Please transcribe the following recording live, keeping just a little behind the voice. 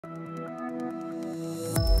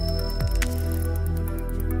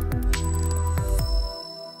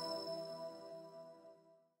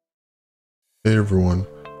Hey everyone,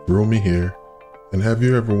 Romy here, and have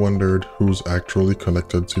you ever wondered who's actually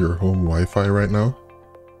connected to your home Wi-Fi right now?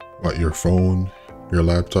 What, your phone? Your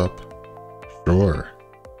laptop? Sure.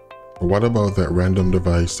 But what about that random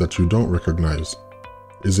device that you don't recognize?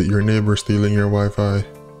 Is it your neighbor stealing your Wi-Fi?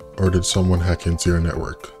 Or did someone hack into your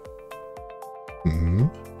network?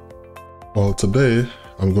 Well, today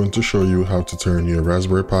I'm going to show you how to turn your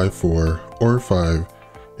Raspberry Pi 4 or 5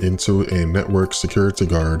 into a network security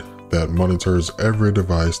guard that monitors every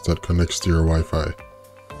device that connects to your Wi-Fi.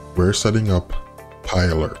 We're setting up Pi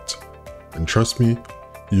Alert, and trust me,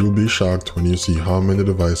 you'll be shocked when you see how many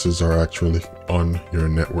devices are actually on your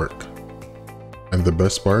network. And the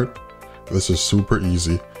best part? This is super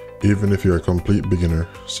easy, even if you're a complete beginner,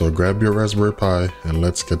 so grab your Raspberry Pi and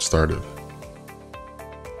let's get started.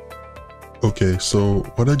 Okay, so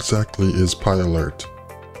what exactly is Pi Alert?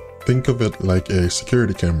 Think of it like a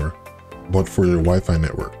security camera, but for your Wi-Fi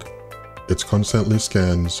network. It constantly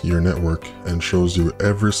scans your network and shows you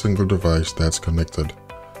every single device that's connected.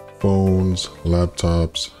 Phones,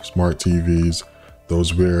 laptops, smart TVs,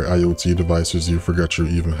 those weird IoT devices you forgot you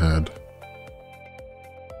even had.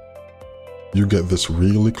 You get this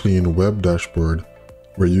really clean web dashboard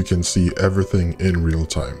where you can see everything in real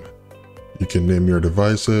time. You can name your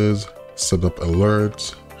devices, set up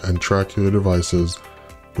alerts, and track your devices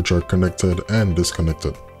which are connected and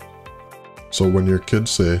disconnected. So when your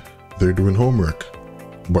kids say they're doing homework,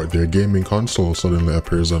 but their gaming console suddenly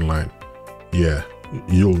appears online, yeah,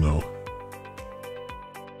 you'll know.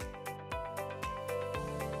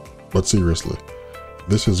 But seriously,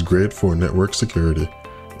 this is great for network security.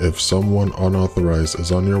 If someone unauthorized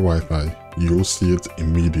is on your Wi-Fi, you'll see it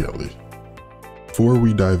immediately. Before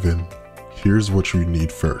we dive in, here's what you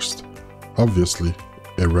need first. Obviously,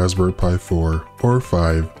 a Raspberry Pi 4 or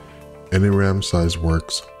 5, any RAM size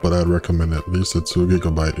works, but I'd recommend at least a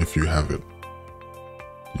 2GB if you have it.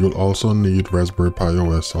 You'll also need Raspberry Pi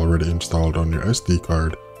OS already installed on your SD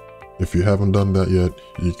card. If you haven't done that yet,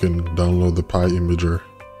 you can download the Pi Imager,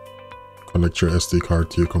 connect your SD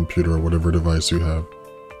card to your computer or whatever device you have,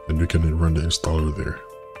 and you can run the installer there.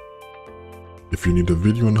 If you need a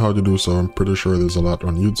video on how to do so, I'm pretty sure there's a lot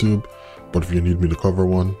on YouTube, but if you need me to cover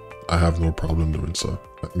one, I have no problem doing so.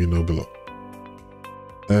 Let me know below.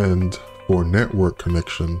 And for network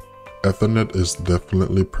connection, Ethernet is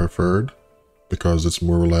definitely preferred because it's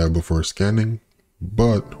more reliable for scanning,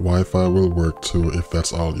 but Wi-Fi will work too if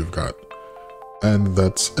that's all you've got. And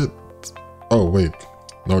that's it. Oh wait,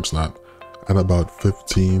 no it's not. And about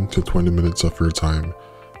 15 to 20 minutes of your time.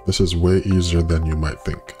 This is way easier than you might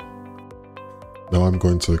think. Now I'm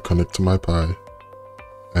going to connect to my Pi,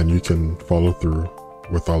 and you can follow through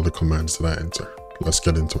with all the commands that I enter. Let's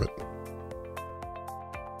get into it.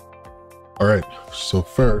 Alright, so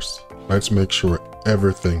first, let's make sure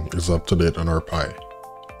everything is up to date on our Pi.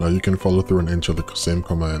 Now you can follow through and enter the same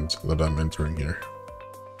commands that I'm entering here.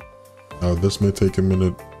 Now this may take a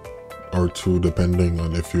minute or two depending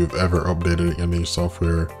on if you've ever updated any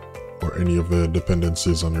software or any of the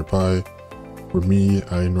dependencies on your Pi. For me,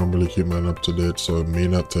 I normally keep mine up to date, so it may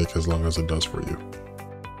not take as long as it does for you.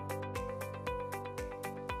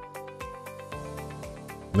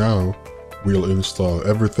 Now, we'll install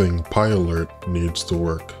everything Pi Alert needs to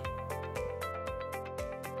work.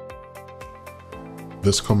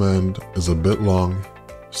 This command is a bit long,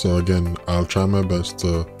 so again, I'll try my best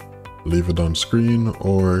to leave it on screen,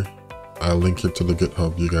 or I'll link it to the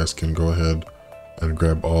GitHub. You guys can go ahead and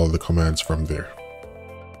grab all the commands from there.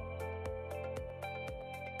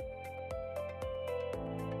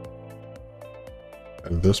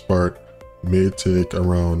 And this part may take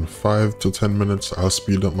around 5 to 10 minutes. I'll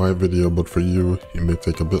speed up my video, but for you, it may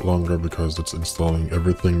take a bit longer because it's installing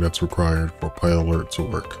everything that's required for Pi Alert to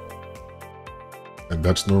work. And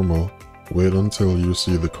that's normal. Wait until you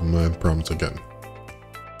see the command prompt again.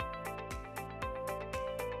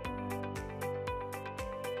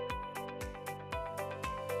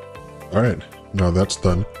 Alright, now that's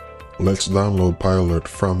done. Let's download Pi Alert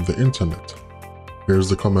from the internet. Here's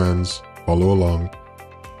the commands, follow along.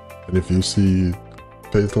 And if you see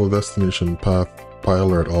fatal destination path Pi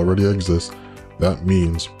Alert already exists, that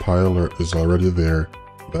means Pi Alert is already there.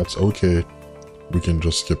 That's okay. We can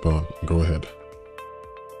just skip on. Go ahead.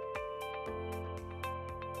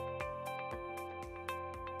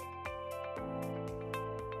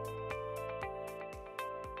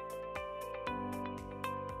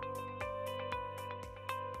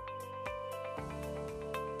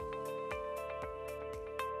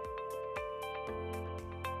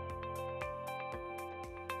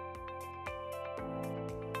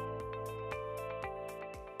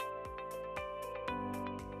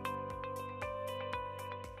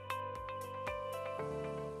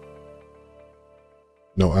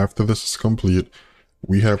 Now after this is complete,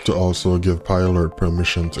 we have to also give PyAlert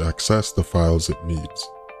permission to access the files it needs.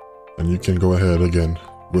 And you can go ahead again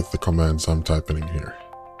with the commands I'm typing in here.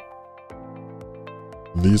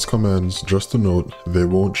 These commands, just to note, they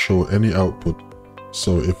won't show any output.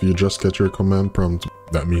 So if you just get your command prompt,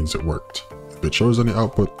 that means it worked. If it shows any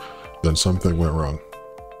output, then something went wrong.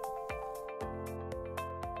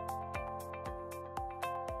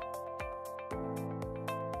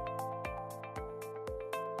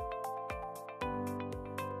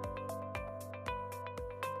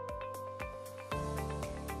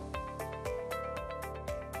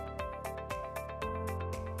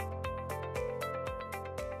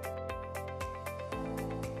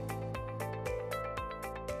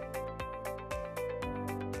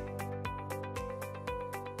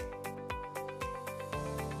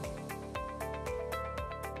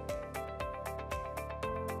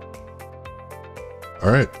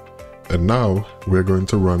 Alright, and now we're going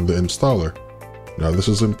to run the installer. Now this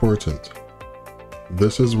is important.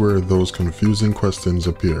 This is where those confusing questions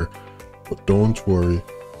appear, but don't worry,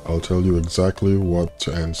 I'll tell you exactly what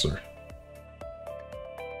to answer.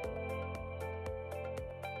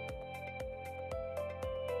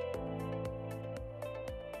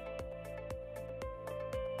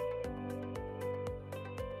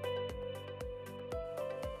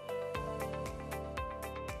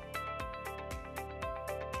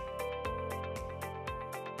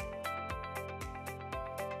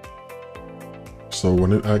 So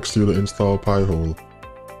when it asks you to install Pi-hole,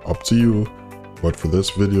 up to you, but for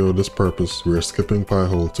this video, this purpose, we're skipping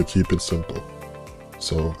Pi-hole to keep it simple.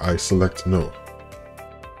 So I select no.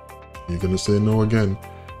 You're gonna say no again.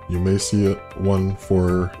 You may see one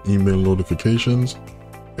for email notifications.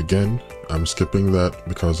 Again, I'm skipping that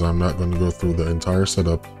because I'm not gonna go through the entire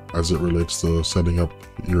setup as it relates to setting up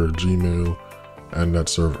your Gmail and that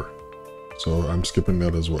server. So I'm skipping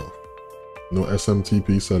that as well. No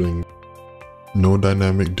SMTP setting. No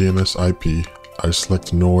dynamic DNS IP, I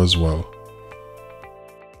select no as well.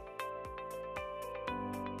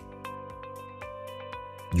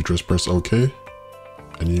 You just press OK,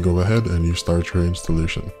 and you go ahead and you start your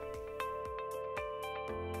installation.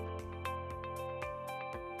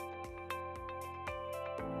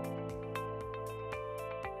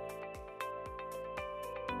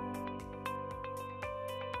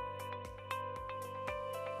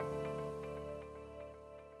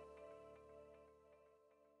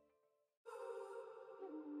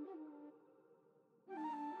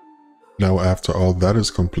 Now after all that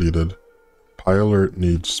is completed, PyAlert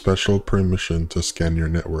needs special permission to scan your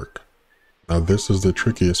network. Now this is the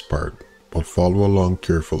trickiest part, but follow along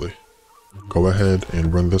carefully. Go ahead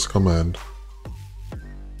and run this command,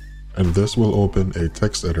 and this will open a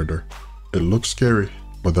text editor. It looks scary,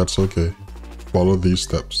 but that's okay. Follow these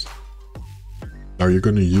steps. Now you're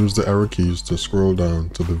going to use the arrow keys to scroll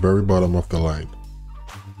down to the very bottom of the line,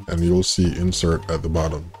 and you'll see insert at the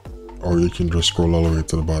bottom, or you can just scroll all the way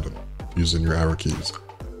to the bottom using your arrow keys.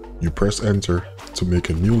 You press enter to make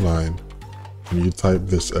a new line, and you type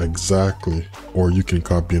this exactly, or you can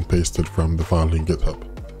copy and paste it from the file in GitHub.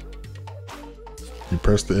 You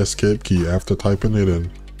press the escape key after typing it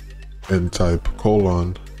in, and type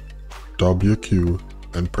 :WQ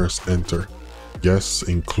and press enter. Yes,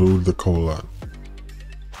 include the colon.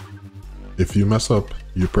 If you mess up,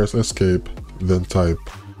 you press escape, then type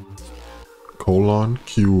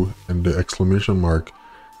 :Q and the exclamation mark,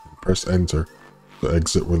 and press enter to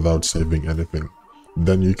exit without saving anything.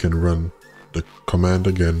 Then you can run the command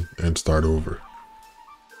again and start over.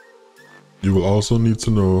 You will also need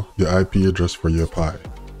to know the IP address for your Pi.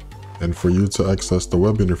 And for you to access the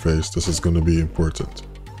web interface, this is going to be important.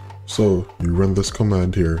 So you run this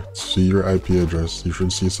command here to see your IP address. You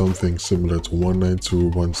should see something similar to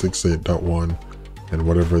 192.168.1 and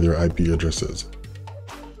whatever their IP address is.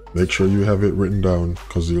 Make sure you have it written down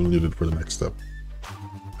because you'll need it for the next step.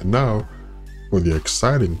 And now, for the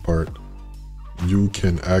exciting part, you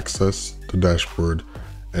can access the dashboard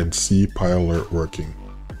and see PyAlert working.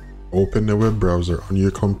 Open a web browser on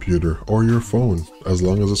your computer or your phone as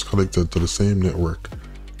long as it's connected to the same network,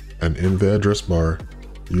 and in the address bar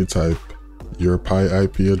you type your Pi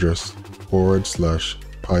IP address /PyAlert/,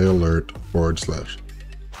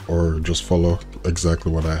 or just follow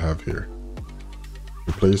exactly what I have here.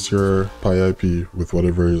 Replace your Pi IP with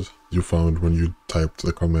whatever you found when you typed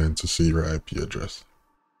the command to see your IP address.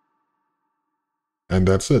 And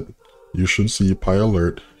that's it. You should see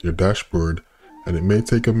PyAlert, your dashboard, and it may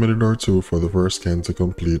take a minute or two for the first scan to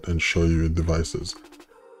complete and show you your devices.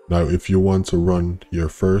 Now if you want to run your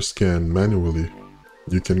first scan manually,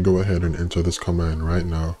 you can go ahead and enter this command right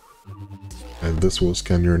now, and this will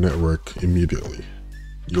scan your network immediately.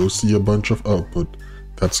 You'll see a bunch of output.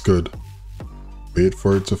 That's good. Wait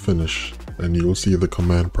for it to finish, and you'll see the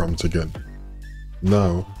command prompt again.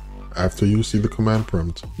 Now, after you see the command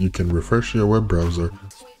prompt, you can refresh your web browser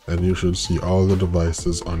and you should see all the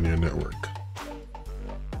devices on your network.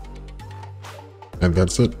 And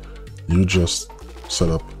that's it. You just set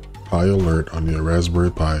up Pi Alert on your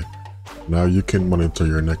Raspberry Pi. Now you can monitor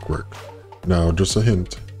your network. Now, just a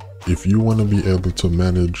hint, if you want to be able to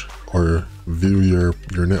manage or view your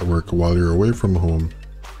network while you're away from home,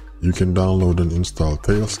 you can download and install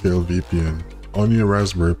Tailscale VPN on your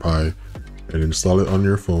Raspberry Pi and install it on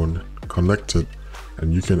your phone, connect it,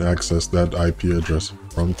 and you can access that IP address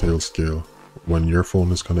from Tailscale when your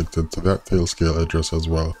phone is connected to that Tailscale address as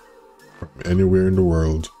well, from anywhere in the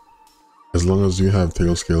world, as long as you have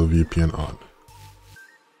Tailscale VPN on.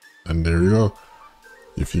 And there you go.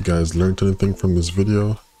 If you guys learned anything from this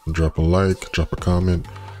video, drop a like, drop a comment,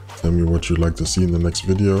 tell me what you'd like to see in the next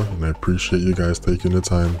video, and I appreciate you guys taking the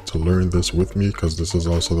time to learn this with me, because this is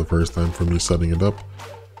also the first time for me setting it up.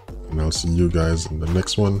 And I'll see you guys in the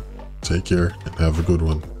next one. Take care and have a good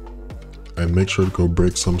one. And make sure to go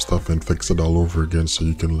break some stuff and fix it all over again so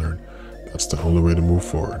you can learn. That's the only way to move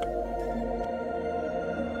forward.